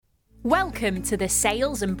Welcome to the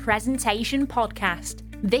Sales and Presentation Podcast.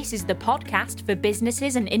 This is the podcast for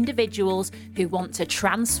businesses and individuals who want to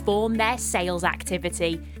transform their sales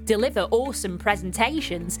activity, deliver awesome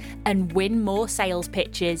presentations, and win more sales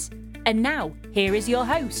pitches. And now, here is your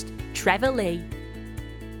host, Trevor Lee.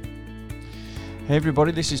 Hey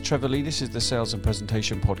everybody, this is Trevor Lee. This is the Sales and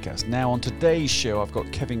Presentation Podcast. Now on today's show, I've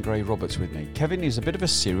got Kevin Gray Roberts with me. Kevin is a bit of a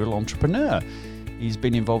serial entrepreneur. He's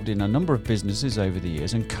been involved in a number of businesses over the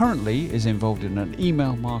years and currently is involved in an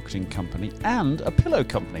email marketing company and a pillow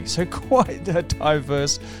company. So quite a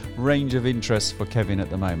diverse range of interests for Kevin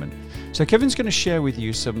at the moment. So Kevin's going to share with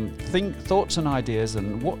you some thoughts and ideas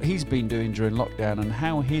and what he's been doing during lockdown and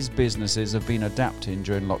how his businesses have been adapting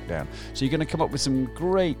during lockdown. So you're going to come up with some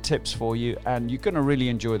great tips for you and you're going to really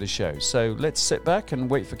enjoy the show. So let's sit back and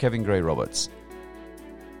wait for Kevin Gray Roberts.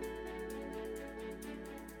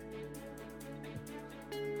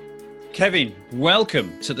 Kevin,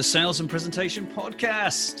 welcome to the Sales and Presentation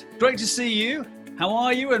Podcast. Great to see you. How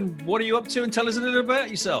are you and what are you up to? And tell us a little about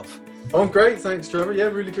yourself. I'm great, thanks Trevor. Yeah,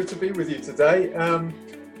 really good to be with you today.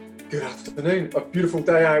 Good afternoon. A beautiful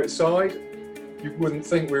day outside. You wouldn't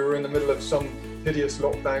think we were in the middle of some hideous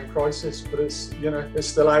lockdown crisis, but it's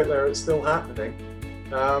still out there. It's still happening.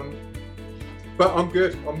 But I'm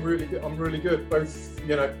good. I'm really good. Both,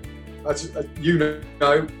 as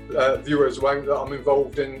viewers won't, that I'm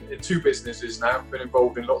involved in two businesses now. I've been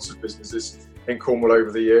involved in lots of businesses in Cornwall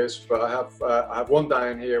over the years, but I have one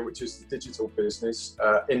down here, which is the digital business,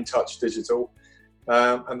 InTouch Digital.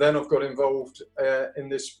 And then I've got involved in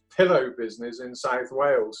this pillow business in South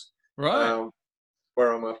Wales, right?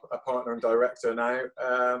 Where I'm a partner and director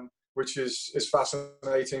now, which is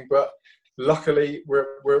fascinating. But luckily,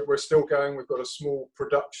 we're still going. We've got a small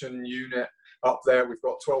production unit up there. We've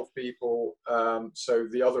got 12 people. So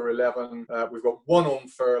the other 11, we've got one on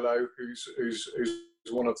furlough who's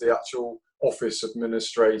one of the actual office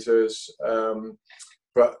administrators.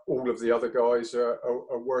 But all of the other guys are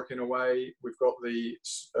working away. We've got the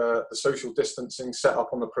social distancing set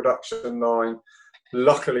up on the production line.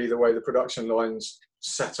 Luckily, the way the production line's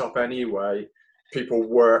set up anyway, people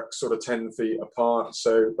work sort of 10 feet apart,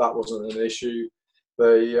 so that wasn't an issue.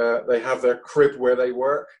 They have their crib where they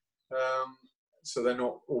work, so they're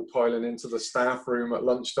not all piling into the staff room at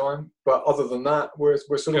lunchtime. But other than that, we're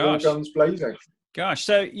sort of all guns blazing. Gosh,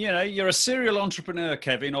 so, you're a serial entrepreneur,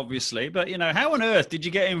 Kevin, obviously, but, how on earth did you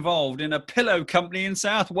get involved in a pillow company in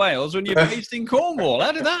South Wales when you're based in Cornwall?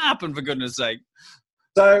 How did that happen, for goodness sake?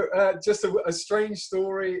 So, just a strange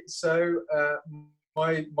story. So,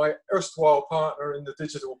 my erstwhile partner in the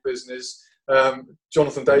digital business,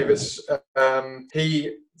 Jonathan Davis,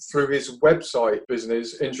 he, through his website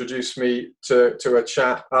business, introduced me to a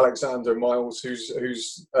chap, Alexander Miles, who's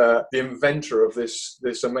the inventor of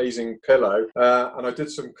this amazing pillow. And I did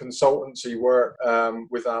some consultancy work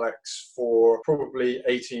with Alex for probably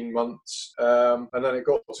 18 months. And then it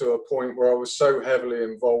got to a point where I was so heavily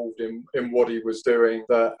involved in what he was doing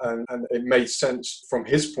that, and it made sense from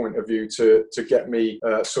his point of view to get me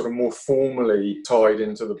sort of more formally tied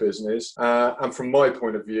into the business. And from my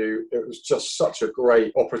point of view, it was just such a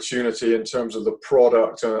great opportunity in terms of the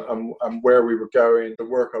product and where we were going. The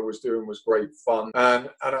work I was doing was great fun. And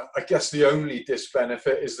I guess the only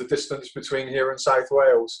disbenefit is the distance between here and South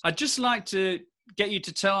Wales. I'd just like to get you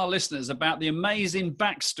to tell our listeners about the amazing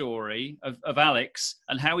backstory of Alex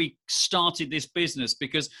and how he started this business,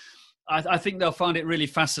 because I think they'll find it really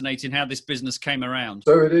fascinating how this business came around.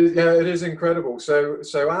 So it is incredible. So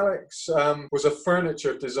Alex was a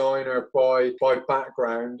furniture designer by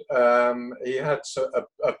background. He had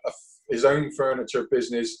his own furniture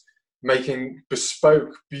business, making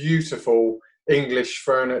bespoke, beautiful English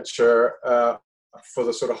furniture for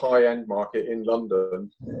the sort of high-end market in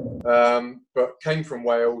London. But came from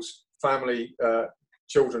Wales, family.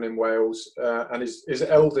 Children in Wales, and his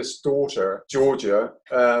eldest daughter, Georgia,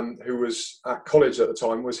 who was at college at the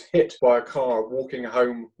time, was hit by a car walking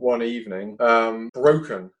home one evening,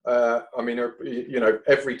 broken.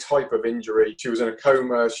 Every type of injury. She was in a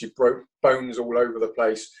coma. She broke bones all over the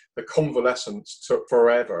place. The convalescence took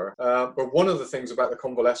forever. But one of the things about the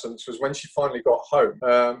convalescence was when she finally got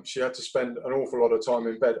home, she had to spend an awful lot of time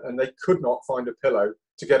in bed, and they could not find a pillow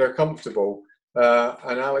to get her comfortable.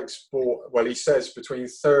 And Alex bought, he says, between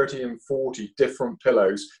 30 and 40 different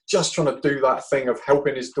pillows, just trying to do that thing of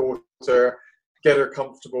helping his daughter get her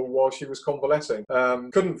comfortable while she was convalescing.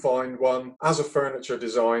 Couldn't find one. As a furniture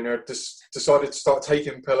designer, decided to start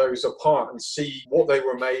taking pillows apart and see what they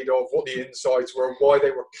were made of, what the insides were, why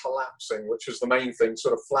they were collapsing, which was the main thing,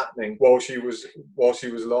 sort of flattening while she was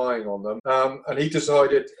lying on them. And he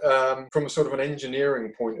decided, from a sort of an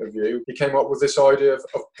engineering point of view, he came up with this idea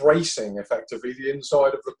of bracing effectively the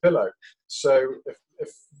inside of the pillow. So if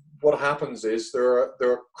what happens is there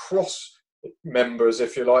are cross members,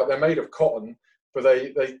 if you like. They're made of cotton, but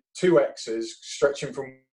they two X's stretching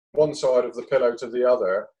from one side of the pillow to the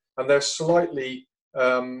other, and they're slightly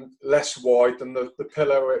less wide than the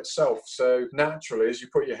pillow itself. So naturally, as you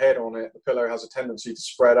put your head on it, the pillow has a tendency to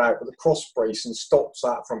spread out, but the cross bracing stops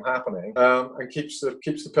that from happening, and keeps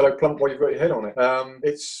the pillow plump while you've got your head on it.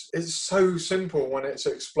 It's so simple when it's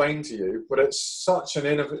explained to you, but it's such an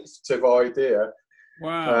innovative idea.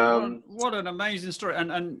 Wow, what an amazing story.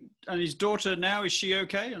 And his daughter now, is she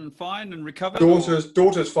okay and fine and recovered?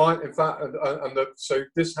 Daughter's fine. In fact, so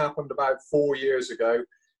this happened about 4 years ago,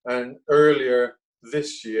 and earlier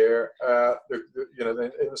this year,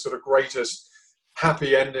 in the sort of greatest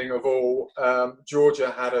happy ending of all, Georgia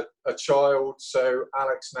had a child, so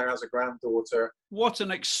Alex now has a granddaughter. What an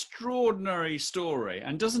extraordinary story.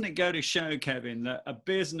 And doesn't it go to show, Kevin, that a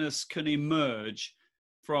business can emerge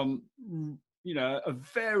from a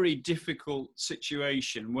very difficult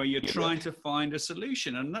situation where you're trying to find a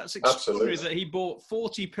solution? And that's extraordinary. Absolutely. That he bought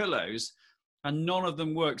 40 pillows and none of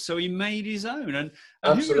them worked. So he made his own. And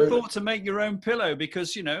who would have thought to make your own pillow?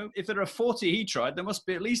 Because, if there are 40 he tried, there must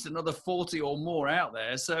be at least another 40 or more out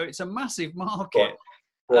there. So it's a massive market.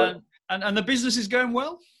 Right. And the business is going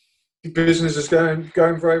well? The business is going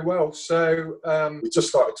very well. So we just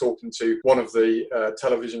started talking to one of the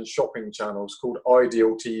television shopping channels called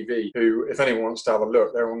Ideal TV, who, if anyone wants to have a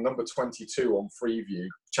look, they're on number 22 on Freeview,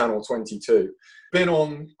 channel 22. Been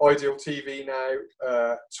on Ideal TV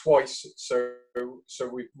now twice. So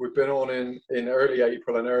we've been on in early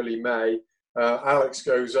April and early May. Alex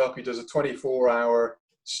goes up. He does a 24-hour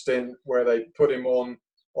stint where they put him on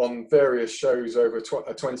various shows over a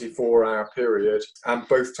 24-hour period, and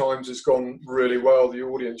both times it's gone really well. The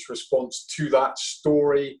audience response to that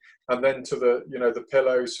story, and then to the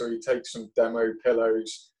pillows. So he takes some demo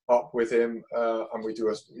pillows up with him, and we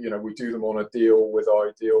do them on a deal with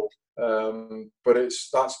Ideal. But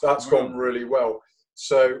that's gone really well.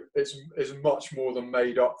 So it's much more than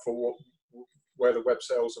made up for where the web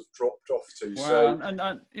sales have dropped off to. Wow.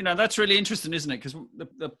 So, and that's really interesting, isn't it? Because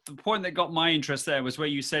the point that got my interest there was where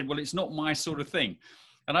you said, well, it's not my sort of thing.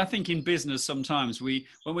 And I think in business, sometimes when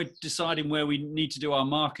we're deciding where we need to do our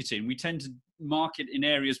marketing, we tend to market in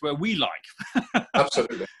areas where we like.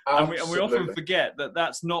 Absolutely. And we often forget that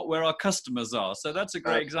that's not where our customers are. So that's a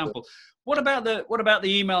great example. What about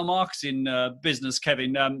the email marketing business,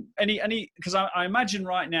 Kevin? Because I imagine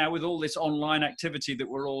right now with all this online activity that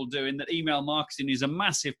we're all doing, that email marketing is a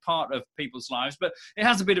massive part of people's lives, but it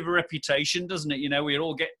has a bit of a reputation, doesn't it? We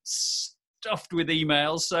all get stuffed with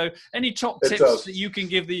emails. So any top tips that you can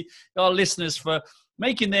give our listeners for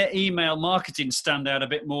making their email marketing stand out a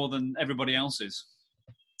bit more than everybody else's?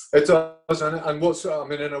 It does,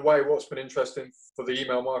 and in a way, what's been interesting for the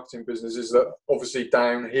email marketing business is that obviously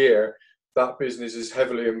down here, that business is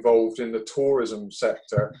heavily involved in the tourism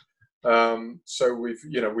sector. So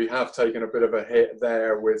we have taken a bit of a hit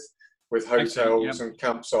there with hotels and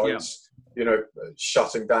campsites,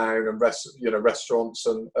 shutting down, and restaurants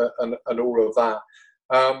and all of that.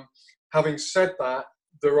 Having said that,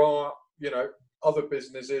 there are other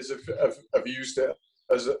businesses have used it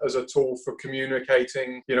as a tool for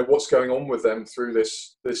communicating, what's going on with them through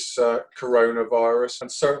this coronavirus.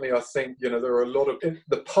 And certainly, I think, there are a lot of,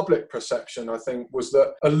 the public perception, I think, was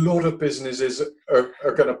that a lot of businesses are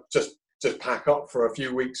going to just pack up for a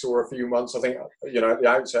few weeks or a few months. I think, at the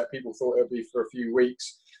outset, people thought it would be for a few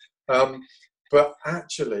weeks. But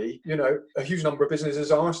actually, a huge number of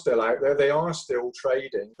businesses are still out there. They are still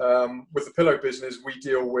trading. With the pillow business, we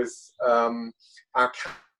deal with our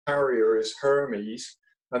carrier is Hermes,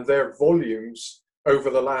 and their volumes over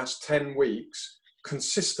the last 10 weeks,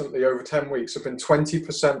 consistently over 10 weeks, have been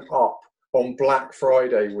 20% up on Black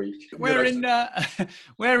Friday week. Where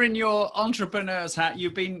in your entrepreneur's hat,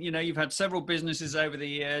 you've had several businesses over the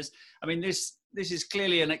years. I mean, this is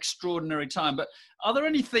clearly an extraordinary time, but are there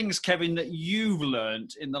any things, Kevin, that you've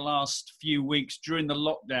learned in the last few weeks during the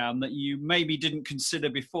lockdown that you maybe didn't consider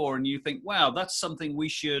before, and you think, wow, that's something we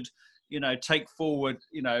should take forward,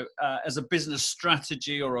 as a business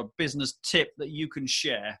strategy or a business tip that you can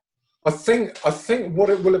share? I think what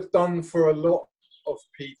it will have done for a lot of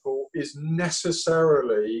people is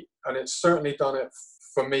necessarily, and it's certainly done it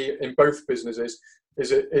for me in both businesses,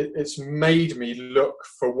 it's made me look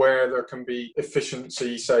for where there can be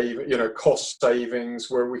efficiency cost savings,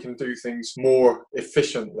 where we can do things more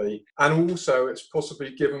efficiently. And also it's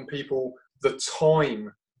possibly given people the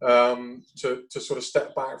time to sort of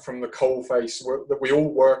step back from the coalface that we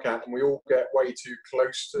all work at and we all get way too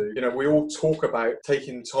close to. We all talk about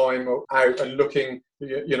taking time out and looking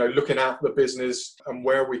at the business and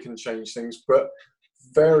where we can change things, but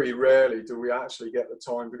very rarely do we actually get the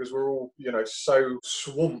time, because we're all, so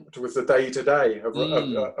swamped with the day-to-day of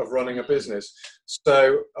running a business.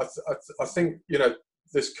 So I think,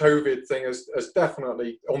 this COVID thing has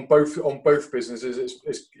definitely on both businesses,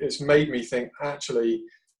 it's made me think, actually,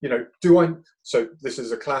 so this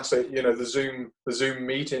is a classic, the Zoom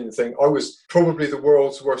meeting thing. I was probably the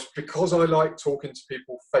world's worst, because I like talking to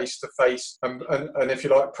people face to face and if you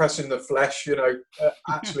like, pressing the flesh,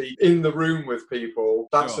 actually in the room with people.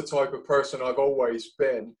 That's the type of person I've always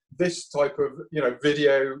been. This type of,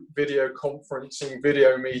 video conferencing,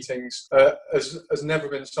 video meetings has never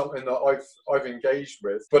been something that I've engaged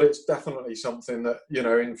with, but it's definitely something that,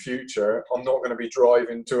 in future, I'm not going to be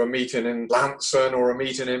driving to a meeting in Lanson or a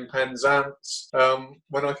meeting in Penzance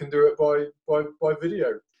when I can do it by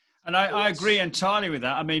video. And I agree entirely with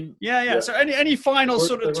that. I mean, yeah. So any final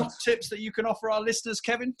sort of top tips that you can offer our listeners,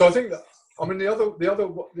 Kevin? So I think that,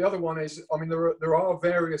 the other one is, there are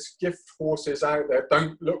various gift horses out there.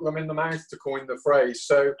 Don't look them in the mouth, to coin the phrase.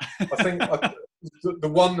 So I think the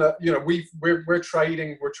one that we're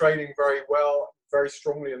trading very well, very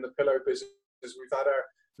strongly in the pillow business. We've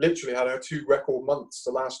literally had our 2 record months,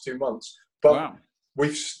 the last 2 months, but wow.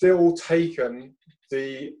 We've still taken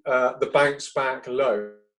the bounce back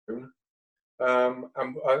loan. And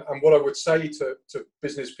what I would say to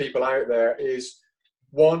business people out there is,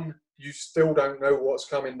 one, you still don't know what's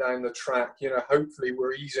coming down the track. Hopefully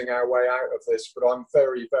we're easing our way out of this, but I'm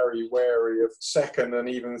very, very wary of second and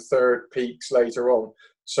even third peaks later on.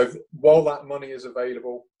 So while that money is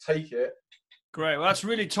available, take it. Great. Well, that's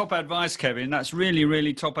really top advice, Kevin. That's really,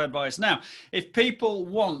 really top advice. Now, if people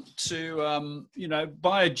want to,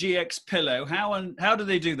 buy a GX pillow, how do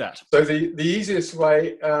they do that? So the easiest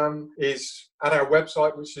way is at our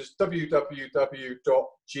website, which is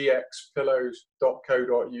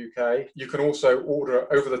www.gxpillows.co.uk. You can also order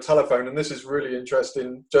over the telephone, and this is really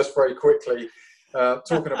interesting. Just very quickly,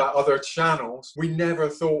 talking about other channels, we never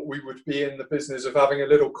thought we would be in the business of having a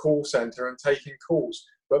little call centre and taking calls.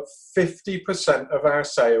 But 50% of our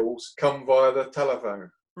sales come via the telephone.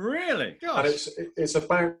 Really? Gosh. And it's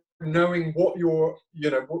about knowing what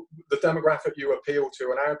the demographic you appeal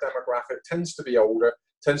to, and our demographic tends to be older,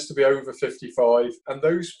 tends to be over 55, and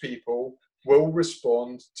those people will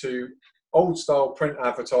respond to old style print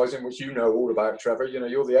advertising, which you know all about, Trevor.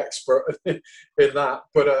 You're the expert in that.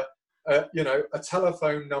 But a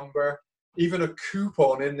telephone number, even a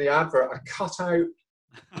coupon in the advert, a cut out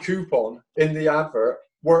coupon in the advert,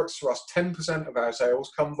 works for us. 10% of our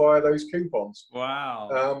sales come via those coupons.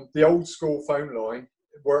 Wow. The old school phone line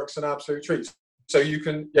works an absolute treat. So you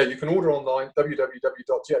can order online,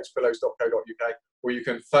 www.gxpillows.co.uk, or you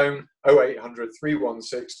can phone 0800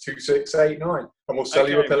 316 2689, and we'll sell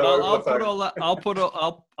you a pillow over the phone.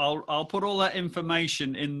 I'll put all that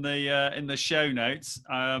information in the show notes.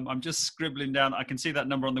 I'm just scribbling down. I can see that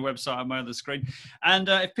number on the website on my other screen. And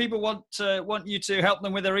if people want you to help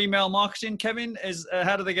them with their email marketing, Kevin,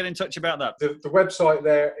 how do they get in touch about that? The website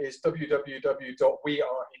there is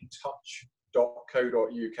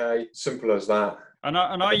www.weareinTouch.co.uk. Simple as that. And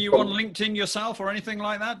are you on LinkedIn yourself or anything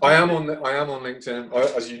like that? I am on LinkedIn.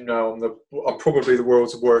 As you know, I'm probably the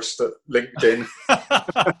world's worst at LinkedIn.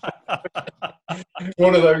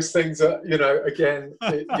 One of those things that I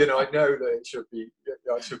know that I should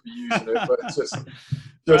be using it, but it's just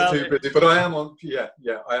too busy. But I am on.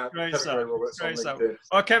 I am. Great Kevin Gray Roberts on LinkedIn.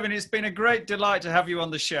 Well, Kevin, it's been a great delight to have you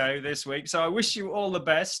on the show this week. So I wish you all the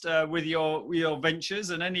best with your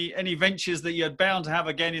ventures, and any ventures that you're bound to have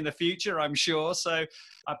again in the future, I'm sure. So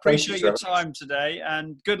I appreciate your time today,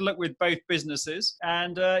 and good luck with both businesses.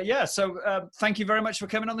 And thank you very much for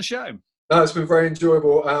coming on the show. No, it's been very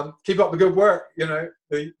enjoyable. Keep up the good work.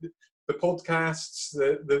 The podcasts,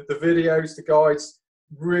 the videos, the guides,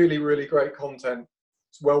 really, really great content.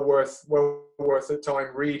 It's well worth the time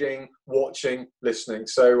reading, watching, listening.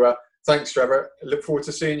 So thanks, Trevor. I look forward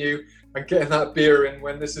to seeing you and getting that beer in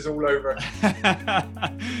when this is all over.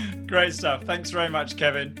 Great stuff. Thanks very much,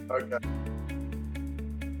 Kevin. Okay.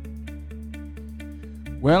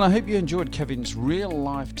 Well, I hope you enjoyed Kevin's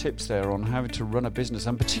real-life tips there on how to run a business,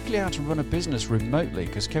 and particularly how to run a business remotely,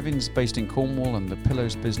 because Kevin's based in Cornwall and the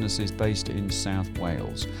Pillows business is based in South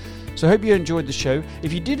Wales. So I hope you enjoyed the show.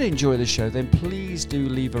 If you did enjoy the show, then please do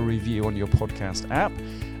leave a review on your podcast app.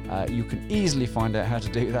 You can easily find out how to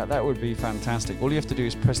do that. That would be fantastic. All you have to do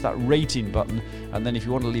is press that rating button, and then if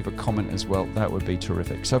you want to leave a comment as well, that would be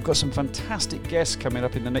terrific. So I've got some fantastic guests coming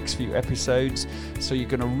up in the next few episodes, so you're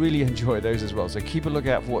going to really enjoy those as well. So keep a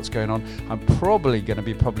lookout for what's going on. I'm probably going to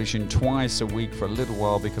be publishing twice a week for a little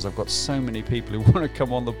while because I've got so many people who want to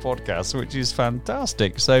come on the podcast, which is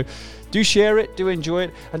fantastic. So do share it, do enjoy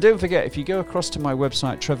it, and don't forget, if you go across to my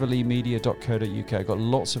website, trevorleemedia.co.uk, I've got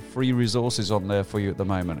lots of free resources on there for you at the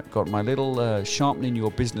moment. I've got my little Sharpening Your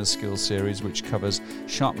Business Skills series, which covers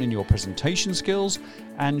sharpening your presentation skills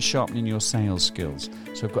and sharpening your sales skills.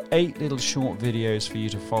 So I've got 8 little short videos for you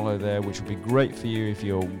to follow there, which will be great for you if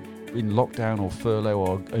you're in lockdown or furlough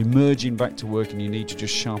or emerging back to work and you need to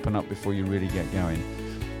just sharpen up before you really get going.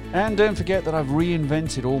 And don't forget that I've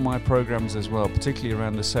reinvented all my programs as well, particularly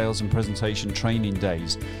around the sales and presentation training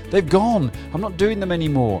days. They've gone. I'm not doing them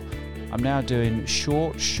anymore. I'm now doing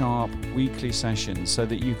short, sharp, weekly sessions so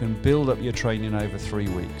that you can build up your training over 3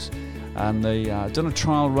 weeks. And they done a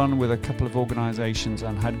trial run with a couple of organizations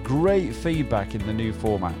and had great feedback in the new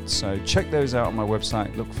format. So check those out on my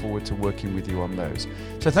website. Look forward to working with you on those.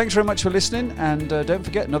 So thanks very much for listening. And don't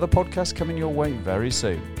forget, another podcast coming your way very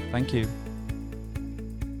soon. Thank you.